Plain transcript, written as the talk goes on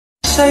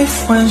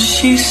safe when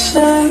she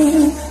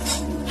sings.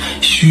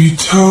 She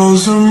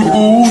tells him,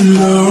 ooh,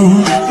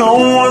 love, no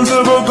one's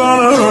ever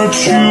gonna hurt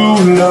you,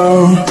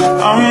 love.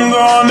 I'm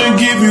gonna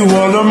give you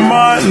all of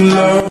my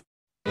love.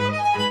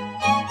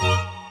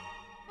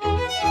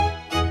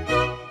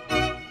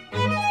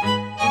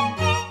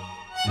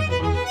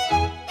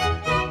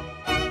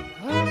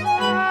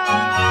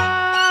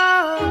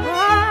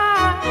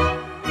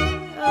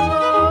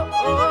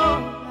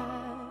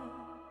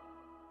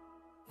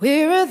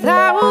 We're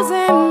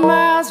 1,000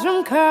 miles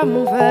from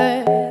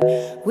comfort.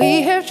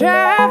 We have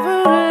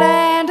traveled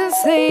land and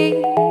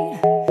sea,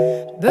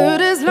 but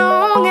as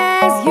long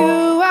as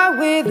you are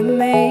with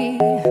me,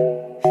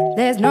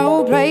 there's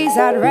no place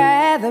I'd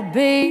rather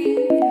be.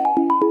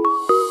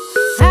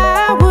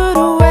 I would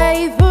away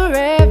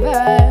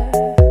forever,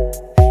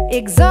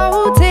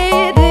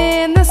 exalted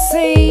in the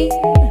sea.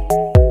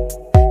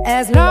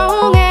 As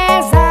long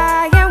as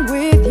I am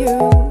with you,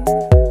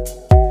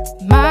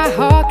 my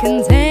heart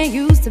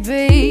continues to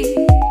beat.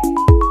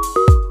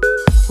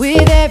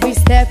 With every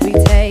step we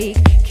take,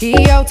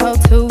 Kyoto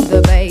to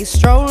the bay,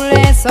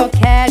 strolling so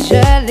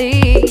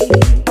casually.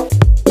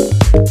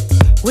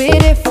 We're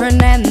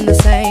different and the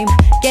same,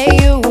 gave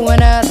you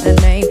another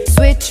name,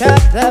 switch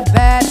up the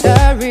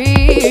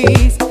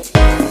batteries.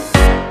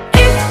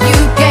 If you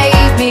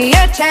gave me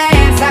a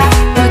chance, I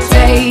would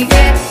take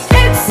it.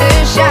 It's a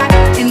shot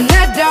in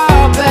the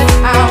dark, but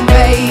I'll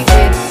make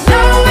it.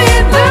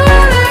 Knowing the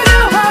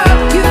little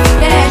hope you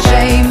can't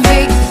shame me.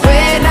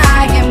 When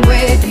I am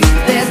with you,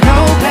 there's no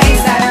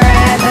place I'd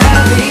rather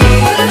be.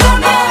 No, no,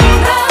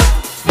 no,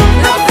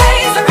 no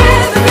place I'd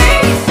rather be.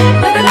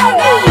 No, no, no,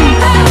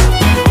 no,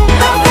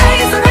 no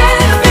place I'd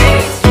rather be.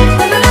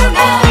 No, no, no,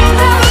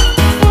 no,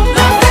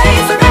 no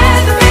place I'd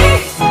rather be.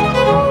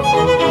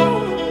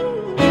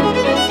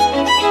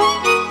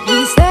 We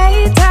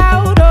stayed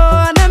out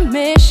on a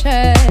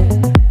mission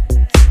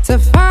to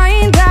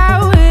find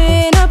our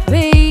inner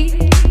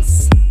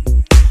peace,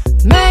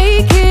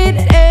 make it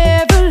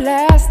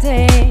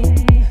everlasting,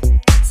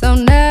 so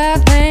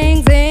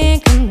nothing's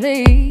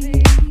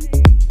incomplete.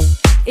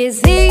 It's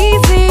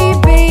easy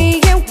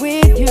being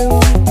with you,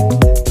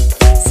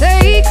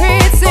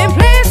 sacred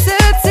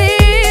simplicity.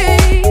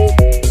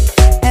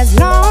 As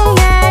long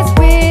as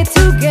we're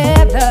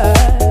together,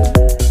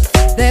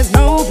 there's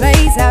no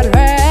place I'd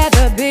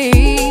rather be.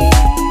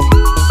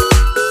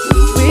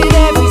 With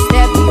every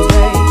step we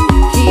take,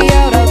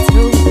 Kyoto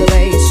to the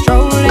bay,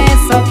 strolling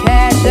so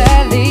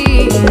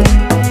casually.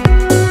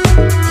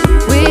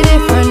 We're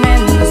different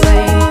and the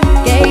same,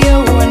 gave you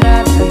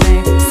another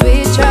name,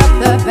 switch up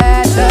the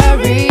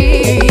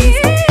batteries.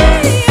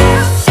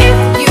 If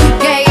you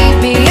gave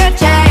me a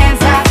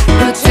chance, I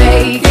would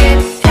take it.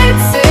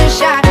 It's a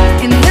shot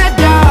in the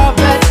dark,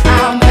 but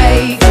I'll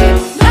make it.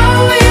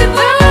 Knowing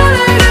the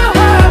little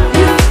hope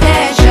you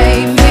can't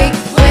shame me.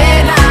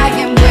 When I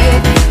am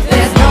with you,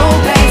 there's no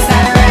place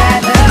I'd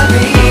rather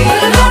be.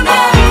 No,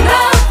 no,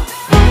 no,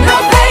 no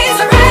place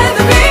I'd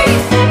rather be.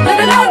 No,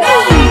 no, no,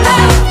 no,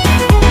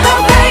 no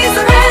place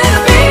I'd rather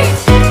be.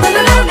 No,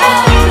 no, no,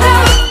 no,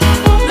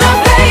 no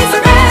place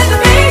I'd rather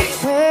be.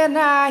 When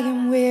I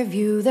am with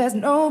you, there's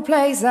no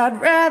place I'd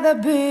rather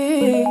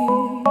be.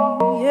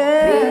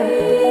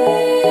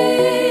 Yeah.